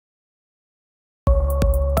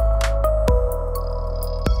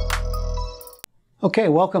Okay,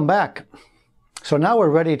 welcome back. So now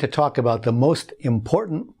we're ready to talk about the most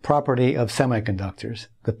important property of semiconductors,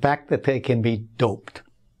 the fact that they can be doped.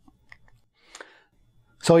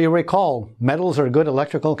 So you recall, metals are good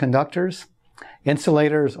electrical conductors,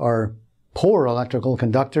 insulators are poor electrical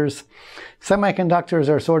conductors, semiconductors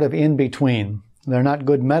are sort of in between. They're not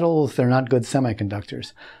good metals, they're not good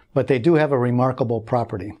semiconductors, but they do have a remarkable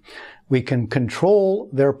property. We can control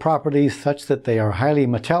their properties such that they are highly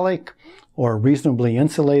metallic, or reasonably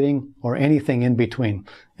insulating, or anything in between.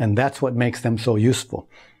 And that's what makes them so useful.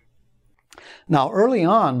 Now, early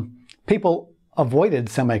on, people avoided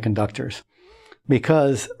semiconductors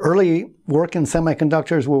because early work in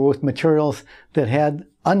semiconductors were with materials that had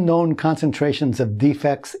unknown concentrations of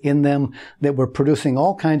defects in them that were producing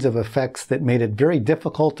all kinds of effects that made it very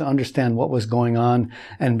difficult to understand what was going on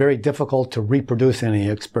and very difficult to reproduce any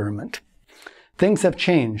experiment. Things have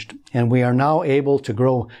changed, and we are now able to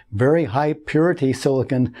grow very high purity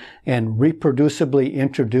silicon and reproducibly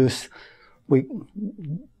introduce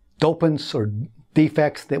dopants or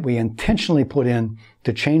defects that we intentionally put in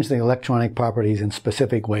to change the electronic properties in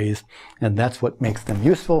specific ways, and that's what makes them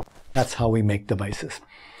useful. That's how we make devices.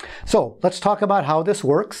 So let's talk about how this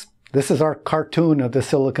works. This is our cartoon of the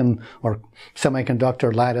silicon or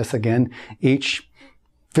semiconductor lattice again. Each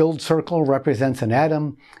filled circle represents an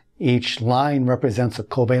atom. Each line represents a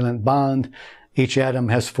covalent bond. Each atom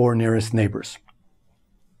has 4 nearest neighbors.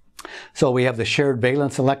 So we have the shared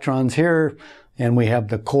valence electrons here, and we have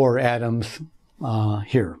the core atoms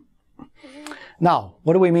here. Now,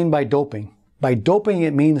 what do we mean by doping? By doping,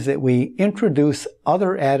 it means that we introduce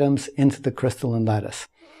other atoms into the crystalline lattice.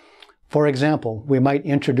 For example, we might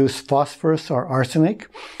introduce phosphorus or arsenic,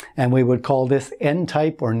 and we would call this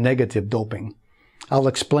N-type or negative doping. I'll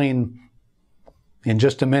explain in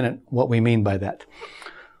just a minute what we mean by that.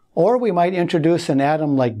 Or we might introduce an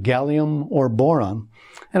atom like gallium or boron,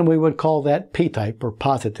 and we would call that P-type or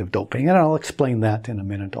positive doping, and I'll explain that in a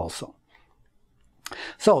minute also.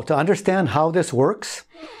 So to understand how this works,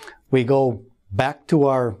 we go back to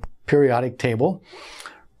our periodic table.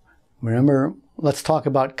 Remember, let's talk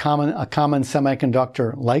about a common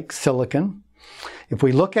semiconductor like silicon. If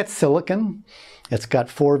we look at silicon, it's got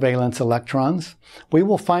 4 valence electrons. We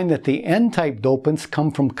will find that the N-type dopants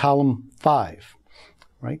come from column 5,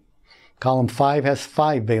 right? Column 5 has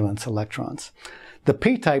 5 valence electrons. The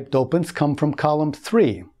P-type dopants come from column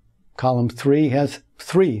 3. Column 3 has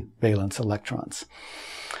 3 valence electrons.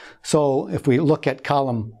 So if we look at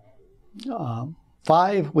column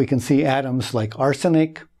 5, we can see atoms like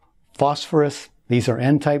arsenic, phosphorus. These are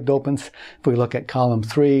N-type dopants. If we look at column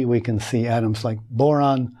 3, we can see atoms like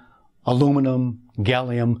boron, aluminum,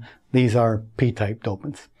 gallium. These are P-type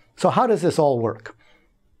dopants. So how does this all work?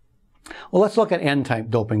 Well, let's look at N-type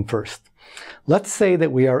doping first. Let's say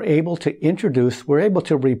that we are able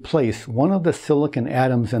to replace one of the silicon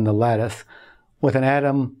atoms in the lattice with an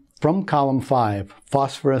atom from column 5,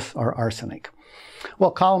 phosphorus or arsenic.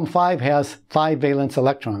 Well, column 5 has 5 valence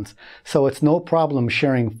electrons, so it's no problem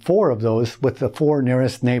sharing 4 of those with the 4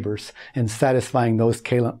 nearest neighbors and satisfying those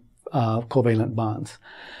covalent bonds.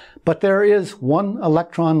 But there is 1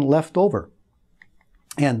 electron left over.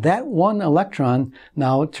 And that 1 electron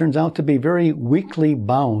now it turns out to be very weakly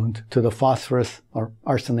bound to the phosphorus or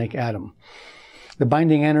arsenic atom. The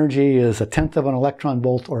binding energy is 1/10 of an electron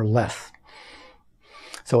volt or less.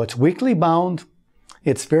 So it's weakly bound.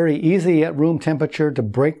 It's very easy at room temperature to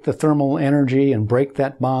break the thermal energy and break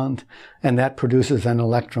that bond, and that produces an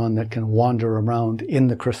electron that can wander around in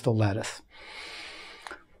the crystal lattice.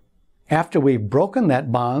 After we've broken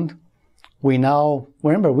that bond,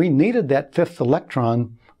 remember, we needed that 5th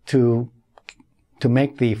electron to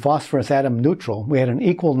make the phosphorus atom neutral. We had an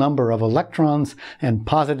equal number of electrons and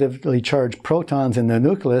positively charged protons in the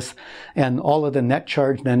nucleus, and all of the net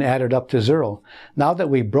charge then added up to 0. Now that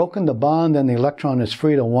we've broken the bond and the electron is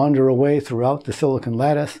free to wander away throughout the silicon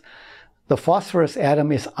lattice, the phosphorus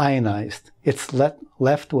atom is ionized. It's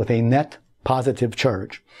left with a net positive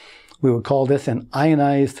charge. We would call this an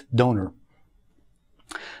ionized donor.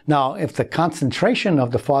 Now, if the concentration of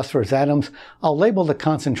the phosphorus atoms, I'll label the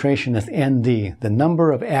concentration as ND, the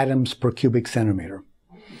number of atoms per cubic centimeter.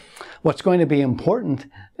 What's going to be important,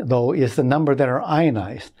 though, is the number that are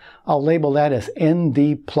ionized. I'll label that as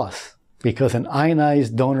ND+, because an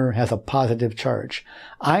ionized donor has a positive charge.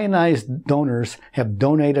 Ionized donors have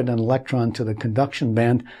donated an electron to the conduction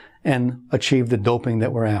band and achieved the doping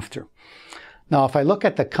that we're after. Now, if I look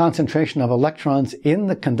at the concentration of electrons in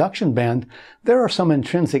the conduction band, there are some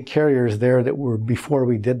intrinsic carriers there that were before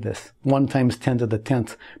we did this, 1 ×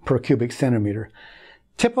 10⁻⁻ per cubic centimeter.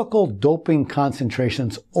 Typical doping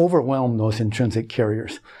concentrations overwhelm those intrinsic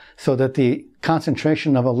carriers so that the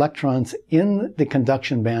concentration of electrons in the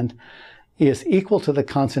conduction band is equal to the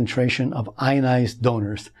concentration of ionized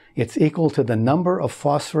donors. It's equal to the number of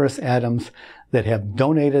phosphorus atoms that have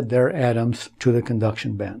donated their atoms to the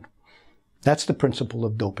conduction band. That's the principle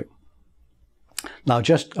of doping. Now,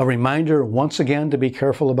 just a reminder once again to be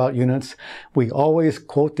careful about units. We always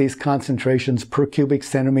quote these concentrations per cubic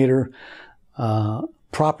centimeter.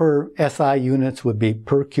 Proper SI units would be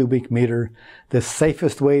per cubic meter. The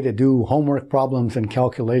safest way to do homework problems and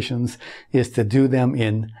calculations is to do them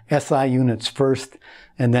in SI units first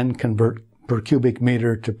and then convert per cubic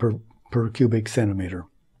meter to per cubic centimeter.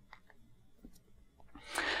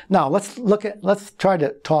 Now, let's try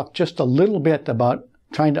to talk just a little bit about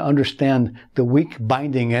trying to understand the weak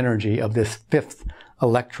binding energy of this fifth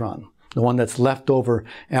electron, the one that's left over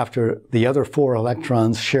after the other 4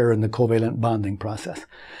 electrons share in the covalent bonding process.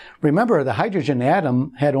 Remember, the hydrogen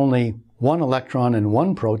atom had only 1 electron and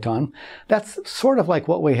 1 proton. That's sort of like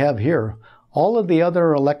what we have here. All of the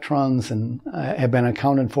other electrons have been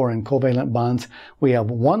accounted for in covalent bonds. We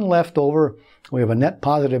have 1 left over. We have a net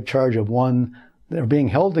positive charge of 1. They're being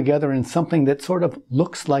held together in something that sort of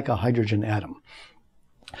looks like a hydrogen atom.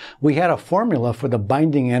 We had a formula for the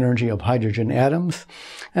binding energy of hydrogen atoms,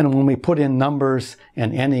 and when we put in numbers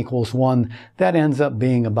and n equals 1, that ends up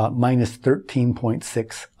being about minus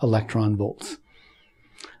 13.6 electron volts.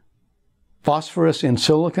 Phosphorus in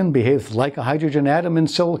silicon behaves like a hydrogen atom in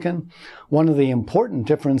silicon. One of the important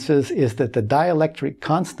differences is that the dielectric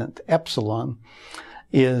constant, epsilon,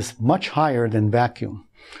 is much higher than vacuum.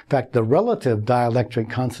 In fact, the relative dielectric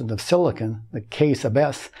constant of silicon, the K sub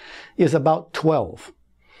S, is about 12.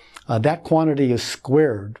 That quantity is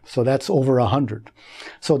squared, so that's over 100.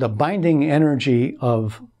 So the binding energy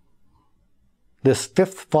of this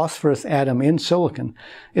fifth phosphorus atom in silicon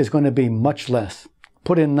is going to be much less.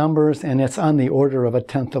 Put in numbers, and it's on the order of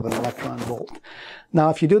 1/10 of an electron volt. Now,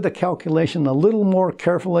 if you do the calculation a little more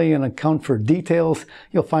carefully and account for details,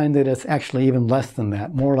 you'll find that it's actually even less than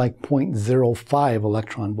that, more like 0.05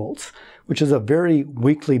 electron volts, which is a very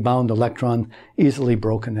weakly bound electron, easily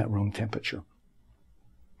broken at room temperature.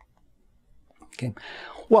 Okay.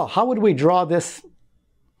 Well, how would we draw this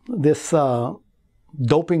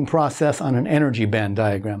doping process on an energy band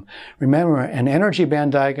diagram? Remember, an energy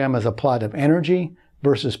band diagram is a plot of energy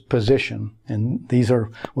versus position. And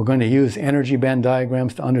we're going to use energy band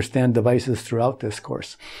diagrams to understand devices throughout this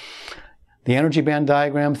course. The energy band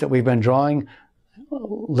diagrams that we've been drawing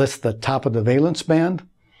list the top of the valence band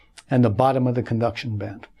and the bottom of the conduction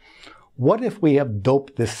band. What if we have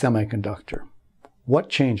doped this semiconductor? What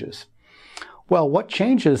changes? Well, what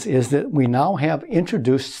changes is that we now have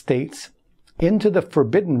introduced states into the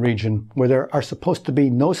forbidden region where there are supposed to be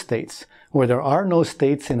no states, where there are no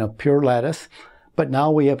states in a pure lattice, but now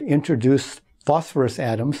we have introduced phosphorus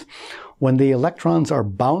atoms. When the electrons are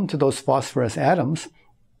bound to those phosphorus atoms,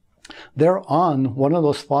 they're on one of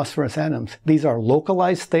those phosphorus atoms. These are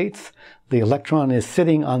localized states. The electron is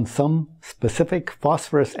sitting on some specific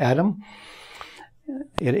phosphorus atom.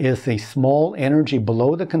 It is a small energy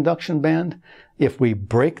below the conduction band. If we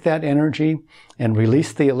break that energy and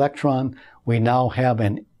release the electron, we now have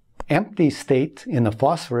an empty state in the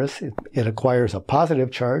phosphorus. It acquires a positive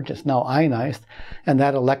charge. It's now ionized, and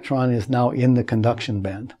that electron is now in the conduction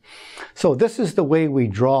band. So this is the way we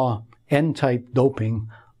draw N-type doping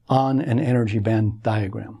on an energy band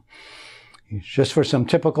diagram. Just for some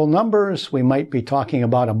typical numbers, we might be talking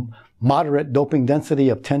about a moderate doping density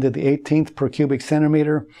of 10 to the 18th per cubic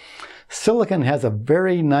centimeter. Silicon has a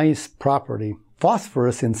very nice property.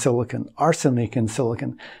 Phosphorus in silicon, arsenic in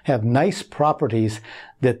silicon have nice properties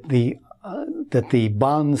that the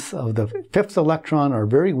bonds of the fifth electron are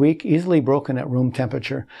very weak, easily broken at room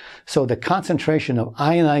temperature. So the concentration of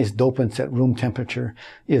ionized dopants at room temperature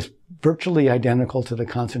is virtually identical to the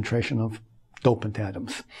concentration of dopant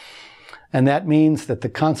atoms. And that means that the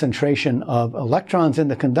concentration of electrons in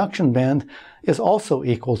the conduction band is also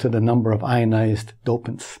equal to the number of ionized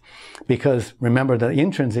dopants. Because remember, the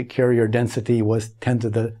intrinsic carrier density was 10 to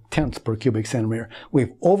the 10th per cubic centimeter.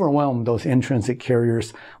 We've overwhelmed those intrinsic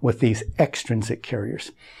carriers with these extrinsic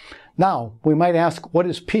carriers. Now, we might ask, what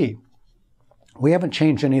is P? We haven't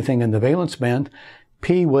changed anything in the valence band.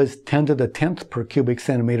 P was 10 to the 10th per cubic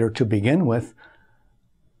centimeter to begin with.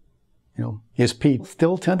 Is P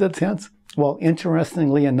still 10 to the 10th? Well,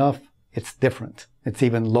 interestingly enough, it's different. It's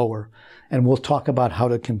even lower. And we'll talk about how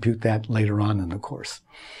to compute that later on in the course.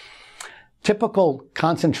 Typical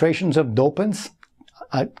concentrations of dopants,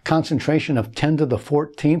 a concentration of 10 to the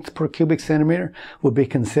 14th per cubic centimeter would be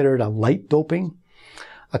considered a light doping.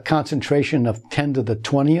 a concentration of 10 to the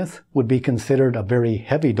 20th would be considered a very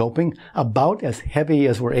heavy doping, about as heavy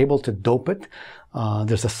as we're able to dope it.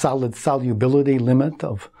 There's a solid solubility limit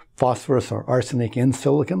of phosphorus or arsenic in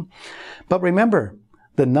silicon. But remember,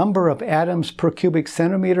 the number of atoms per cubic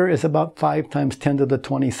centimeter is about 5 times 10 to the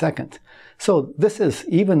 22nd. So this is,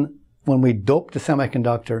 even when we dope the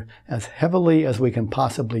semiconductor as heavily as we can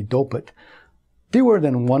possibly dope it, fewer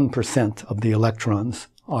than 1% of the electrons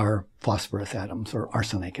are phosphorus atoms or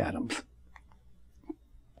arsenic atoms.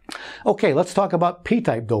 Okay, let's talk about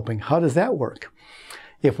p-type doping. How does that work?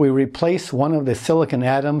 If we replace one of the silicon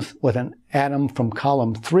atoms with an atom from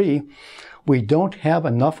column 3, we don't have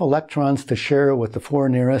enough electrons to share with the 4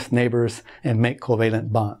 nearest neighbors and make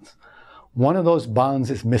covalent bonds. One of those bonds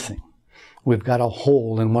is missing. We've got a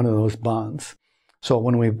hole in one of those bonds. So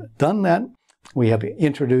when we've done that, we have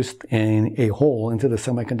introduced a hole into the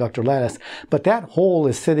semiconductor lattice, but that hole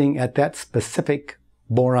is sitting at that specific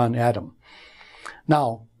boron atom.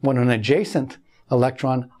 Now, when an adjacent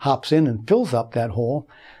electron hops in and fills up that hole,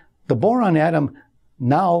 the boron atom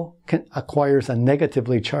now acquires a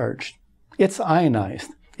negatively charged. It's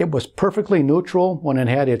ionized. It was perfectly neutral when it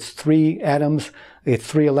had its 3 atoms, its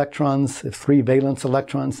 3 electrons, its 3 valence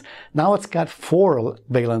electrons. Now it's got 4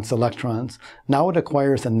 valence electrons. Now it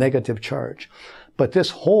acquires a negative charge. But this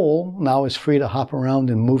hole now is free to hop around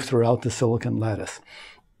and move throughout the silicon lattice.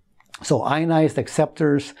 So ionized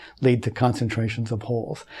acceptors lead to concentrations of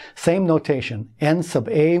holes. Same notation. N sub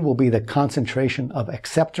A will be the concentration of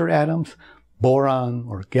acceptor atoms, boron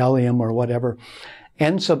or gallium or whatever.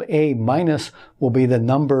 N sub A minus will be the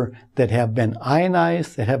number that have been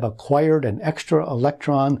ionized, that have acquired an extra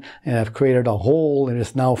electron and have created a hole and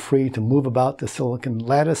is now free to move about the silicon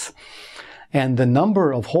lattice. And the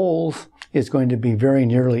number of holes is going to be very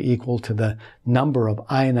nearly equal to the number of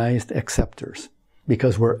ionized acceptors,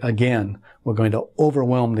 because we're going to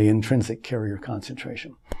overwhelm the intrinsic carrier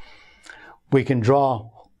concentration. We can draw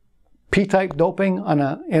p-type doping on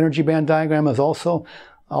an energy band diagram as also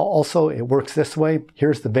it works this way.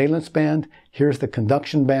 Here's the valence band, here's the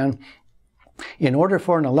conduction band. In order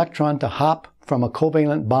for an electron to hop from a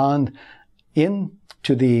covalent bond to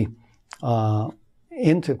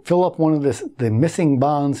fill up one of the missing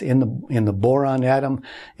bonds in the boron atom,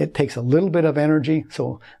 it takes a little bit of energy.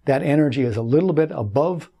 So that energy is a little bit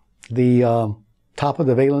above the top of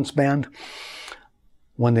the valence band.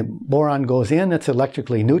 When the boron goes in, it's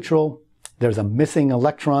electrically neutral. There's a missing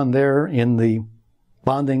electron there in the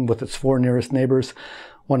bonding with its 4 nearest neighbors.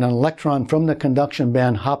 When an electron from the conduction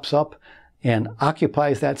band hops up and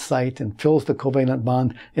occupies that site and fills the covalent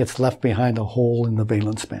bond, it's left behind a hole in the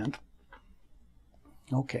valence band.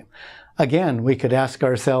 Okay. Again, we could ask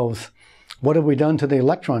ourselves, what have we done to the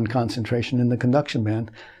electron concentration in the conduction band?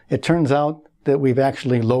 It turns out that we've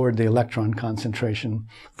actually lowered the electron concentration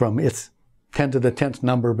from its 10 to the 10th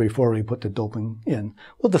number before we put the doping in.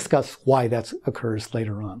 We'll discuss why that occurs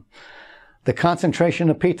later on. The concentration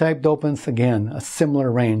of p-type dopants, again, a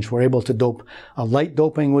similar range. We're able to dope. A light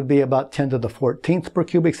doping would be about 10 to the 14th per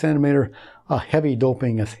cubic centimeter. A heavy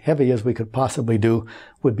doping, as heavy as we could possibly do,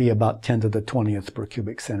 would be about 10 to the 20th per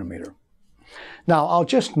cubic centimeter. Now, I'll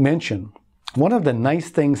just mention, one of the nice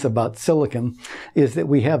things about silicon is that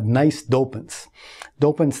we have nice dopants.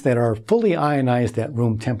 Dopants that are fully ionized at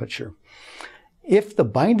room temperature. If the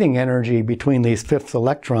binding energy between these 5th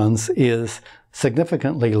electrons is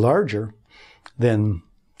significantly larger than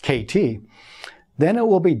kT, then it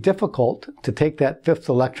will be difficult to take that 5th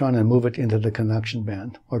electron and move it into the conduction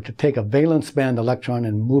band, or to take a valence band electron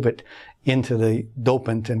and move it into the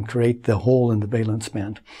dopant and create the hole in the valence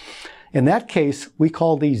band. In that case, we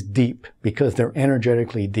call these deep because they're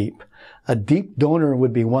energetically deep. A deep donor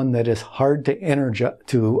would be one that is hard to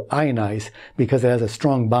ionize because it has a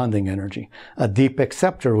strong bonding energy. A deep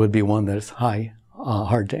acceptor would be one that is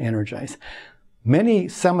hard to energize. Many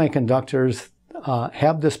semiconductors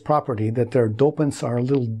have this property that their dopants are a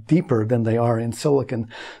little deeper than they are in silicon,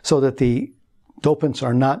 so that the dopants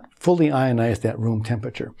are not fully ionized at room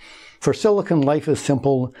temperature. For silicon, life is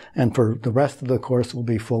simple, and for the rest of the course, we'll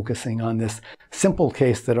be focusing on this simple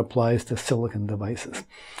case that applies to silicon devices.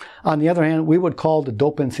 On the other hand, we would call the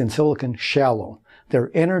dopants in silicon shallow. They're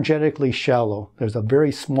energetically shallow. There's a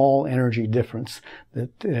very small energy difference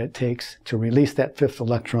that it takes to release that 5th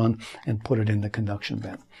electron and put it in the conduction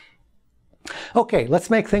band. Okay, let's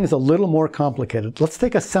make things a little more complicated. Let's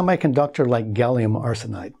take a semiconductor like gallium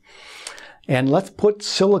arsenide, and let's put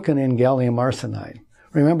silicon in gallium arsenide.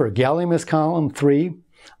 Remember, gallium is column 3,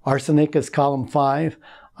 arsenic is column 5.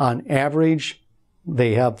 On average,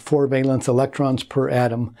 they have 4 valence electrons per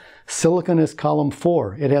atom. Silicon is column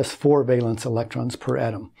 4. It has 4 valence electrons per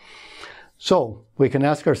atom. So we can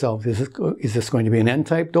ask ourselves, is this going to be an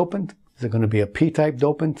N-type dopant? Is it going to be a P-type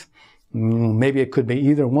dopant? Maybe it could be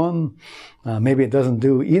either one. Maybe it doesn't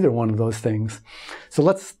do either one of those things. So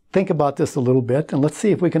let's think about this a little bit, and let's see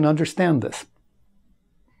if we can understand this.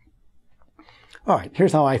 All right,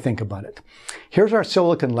 here's how I think about it. Here's our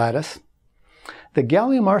silicon lattice. The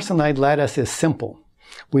gallium arsenide lattice is simple.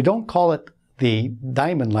 We don't call it the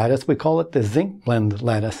diamond lattice, we call it the zinc blende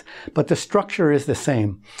lattice, but the structure is the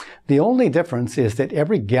same. The only difference is that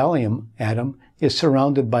every gallium atom is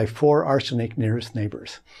surrounded by 4 arsenic nearest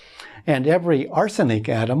neighbors. And every arsenic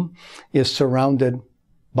atom is surrounded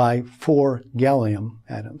by 4 gallium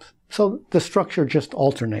atoms. So the structure just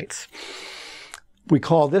alternates. We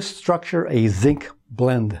call this structure a zinc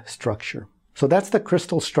blende structure. So that's the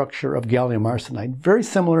crystal structure of gallium arsenide, very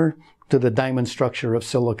similar to the diamond structure of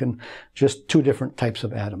silicon, just 2 different types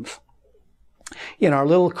of atoms. In our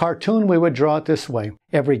little cartoon, we would draw it this way.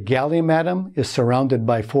 Every gallium atom is surrounded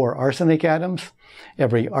by 4 arsenic atoms.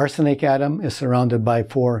 Every arsenic atom is surrounded by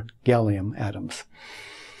 4 gallium atoms.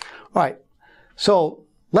 All right, so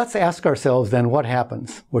let's ask ourselves then what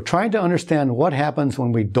happens. We're trying to understand what happens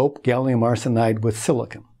when we dope gallium arsenide with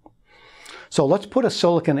silicon. So let's put a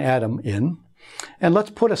silicon atom in, and let's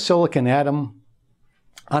put a silicon atom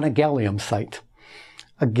on a gallium site.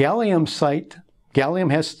 A gallium site,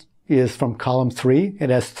 gallium is from column 3. It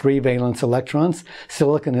has 3 valence electrons.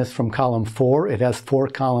 Silicon is from column 4. It has 4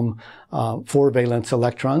 valence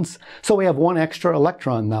electrons. So we have 1 extra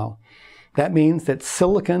electron now. That means that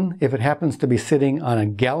silicon, if it happens to be sitting on a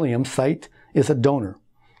gallium site, is a donor.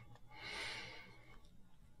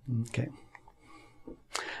 Okay.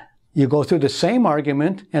 You go through the same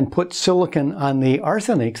argument and put silicon on the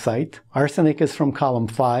arsenic site. Arsenic is from column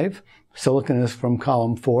 5. Silicon is from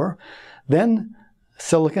column 4. Then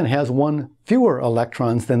silicon has 1 fewer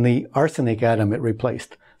electrons than the arsenic atom it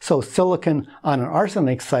replaced. So silicon on an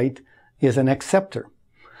arsenic site is an acceptor.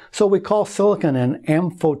 So we call silicon an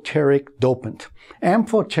amphoteric dopant.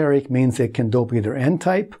 Amphoteric means it can dope either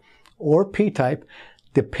N-type or P-type,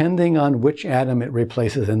 depending on which atom it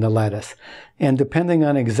replaces in the lattice. And depending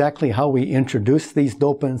on exactly how we introduce these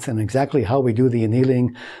dopants and exactly how we do the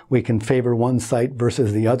annealing, we can favor one site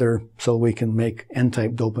versus the other, so we can make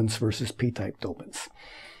N-type dopants versus P-type dopants.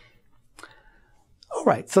 All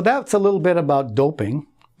right, so that's a little bit about doping.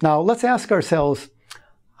 Now let's ask ourselves,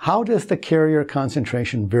 how does the carrier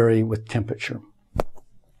concentration vary with temperature?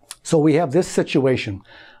 So we have this situation.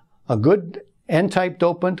 A good N-type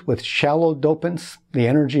dopant with shallow dopants, the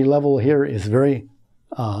energy level here is very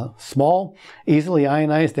small, easily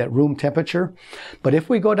ionized at room temperature. But if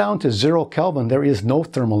we go down to 0 Kelvin, there is no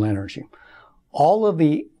thermal energy. All of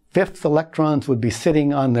the 5th electrons would be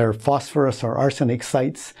sitting on their phosphorus or arsenic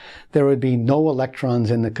sites. There would be no electrons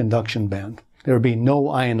in the conduction band. There would be no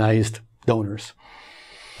ionized donors.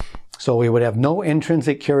 So we would have no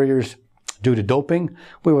intrinsic carriers due to doping.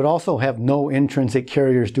 We would also have no intrinsic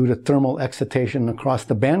carriers due to thermal excitation across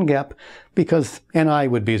the band gap, because Ni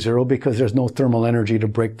would be 0 because there's no thermal energy to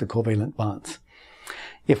break the covalent bonds.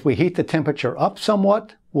 If we heat the temperature up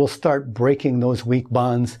somewhat, we'll start breaking those weak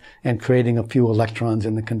bonds and creating a few electrons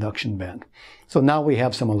in the conduction band. So now we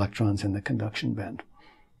have some electrons in the conduction band.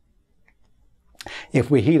 If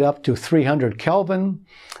we heat up to 300 Kelvin,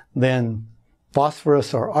 then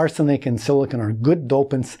phosphorus or arsenic and silicon are good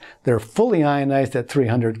dopants. They're fully ionized at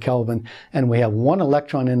 300 Kelvin, and we have 1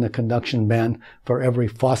 electron in the conduction band for every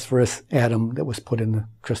phosphorus atom that was put in the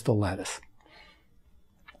crystal lattice.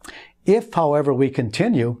 If, however, we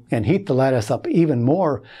continue and heat the lattice up even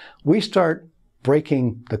more, we start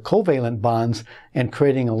breaking the covalent bonds and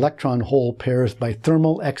creating electron-hole pairs by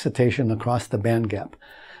thermal excitation across the band gap.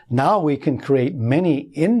 Now we can create many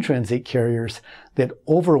intrinsic carriers that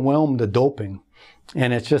overwhelm the doping,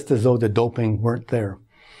 and it's just as though the doping weren't there.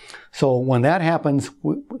 So when that happens,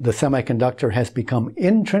 the semiconductor has become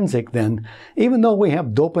intrinsic then. Even though we have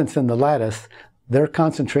dopants in the lattice, their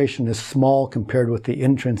concentration is small compared with the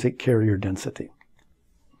intrinsic carrier density.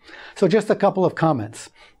 So just a couple of comments.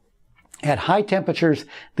 At high temperatures,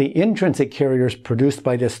 the intrinsic carriers produced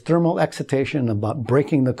by this thermal excitation about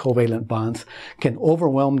breaking the covalent bonds can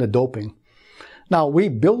overwhelm the doping. Now, we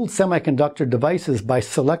build semiconductor devices by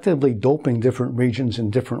selectively doping different regions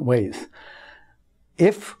in different ways.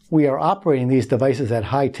 If we are operating these devices at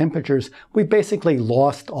high temperatures, we basically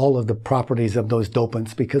lost all of the properties of those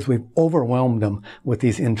dopants because we've overwhelmed them with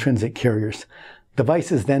these intrinsic carriers.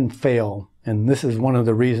 Devices then fail, and this is one of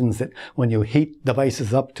the reasons that when you heat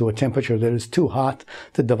devices up to a temperature that is too hot,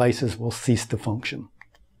 the devices will cease to function.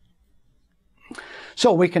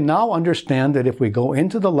 So we can now understand that if we go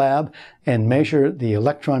into the lab and measure the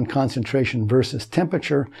electron concentration versus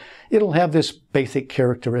temperature, it'll have this basic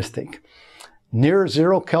characteristic. Near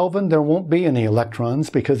 0 Kelvin, there won't be any electrons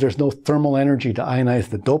because there's no thermal energy to ionize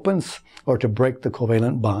the dopants or to break the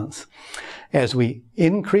covalent bonds. As we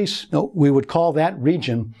increase, we would call that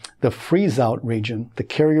region the freeze-out region. The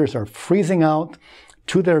carriers are freezing out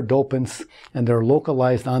to their dopants, and they're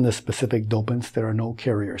localized on the specific dopants. There are no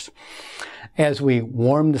carriers. As we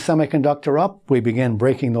warm the semiconductor up, we begin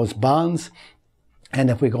breaking those bonds, and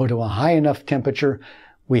if we go to a high enough temperature,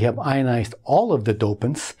 we have ionized all of the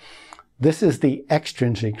dopants. This is the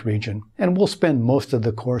extrinsic region, and we'll spend most of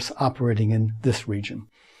the course operating in this region.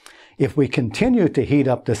 If we continue to heat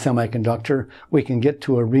up the semiconductor, we can get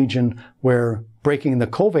to a region where breaking the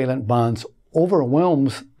covalent bonds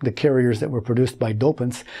overwhelms the carriers that were produced by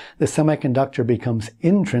dopants. The semiconductor becomes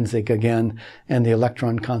intrinsic again, and the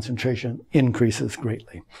electron concentration increases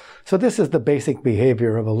greatly. So this is the basic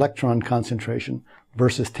behavior of electron concentration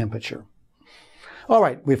versus temperature. All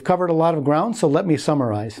right, we've covered a lot of ground, so let me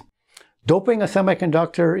summarize. Doping a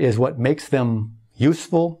semiconductor is what makes them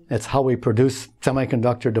useful. It's how we produce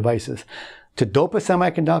semiconductor devices. To dope a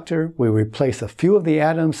semiconductor, we replace a few of the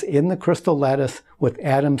atoms in the crystal lattice with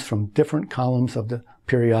atoms from different columns of the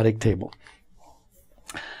periodic table.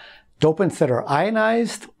 Dopants that are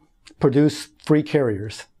ionized produce free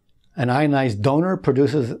carriers. An ionized donor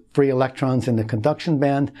produces free electrons in the conduction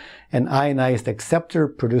band. An ionized acceptor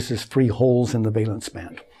produces free holes in the valence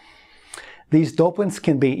band. These dopants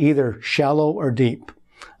can be either shallow or deep.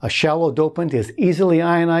 A shallow dopant is easily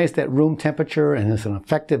ionized at room temperature and is an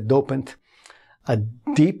effective dopant. A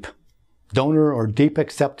deep donor or deep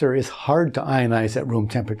acceptor is hard to ionize at room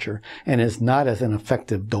temperature and is not as an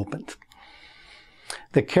effective dopant.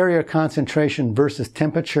 The carrier concentration versus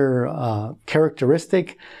temperature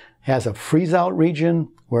characteristic has a freeze-out region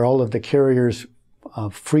where all of the carriers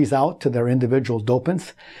freeze out to their individual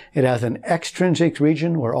dopants. It has an extrinsic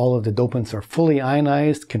region where all of the dopants are fully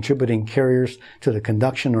ionized, contributing carriers to the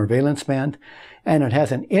conduction or valence band. And it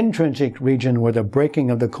has an intrinsic region where the breaking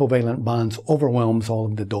of the covalent bonds overwhelms all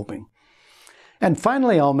of the doping. And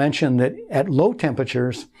finally, I'll mention that at low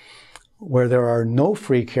temperatures, where there are no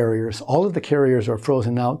free carriers, all of the carriers are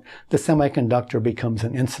frozen out, the semiconductor becomes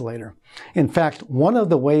an insulator. In fact, one of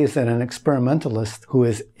the ways that an experimentalist who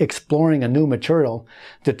is exploring a new material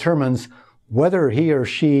determines whether he or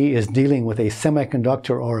she is dealing with a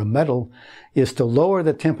semiconductor or a metal is to lower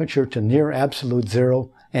the temperature to near absolute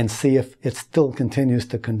zero and see if it still continues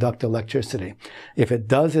to conduct electricity. If it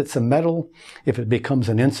does, it's a metal. If it becomes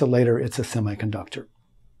an insulator, it's a semiconductor.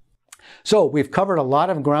 So we've covered a lot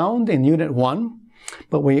of ground in Unit 1,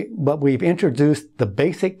 but we've introduced the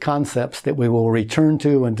basic concepts that we will return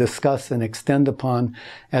to and discuss and extend upon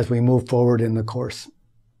as we move forward in the course.